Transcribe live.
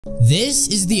This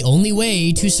is the only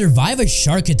way to survive a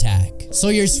shark attack. So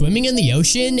you're swimming in the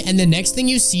ocean and the next thing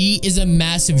you see is a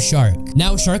massive shark.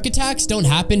 Now, shark attacks don't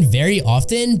happen very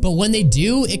often, but when they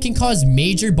do, it can cause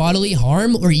major bodily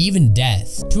harm or even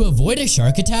death. To avoid a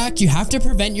shark attack, you have to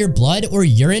prevent your blood or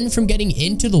urine from getting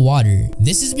into the water.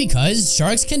 This is because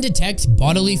sharks can detect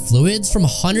bodily fluids from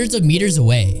hundreds of meters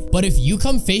away. But if you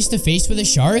come face to face with a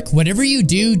shark, whatever you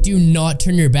do, do not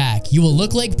turn your back. You will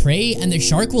look like prey and the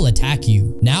shark will attack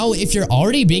you. Now, if you're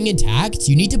already being attacked,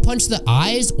 you need to punch the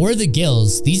eyes or the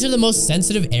gills. These are the most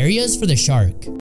sensitive areas for the shark.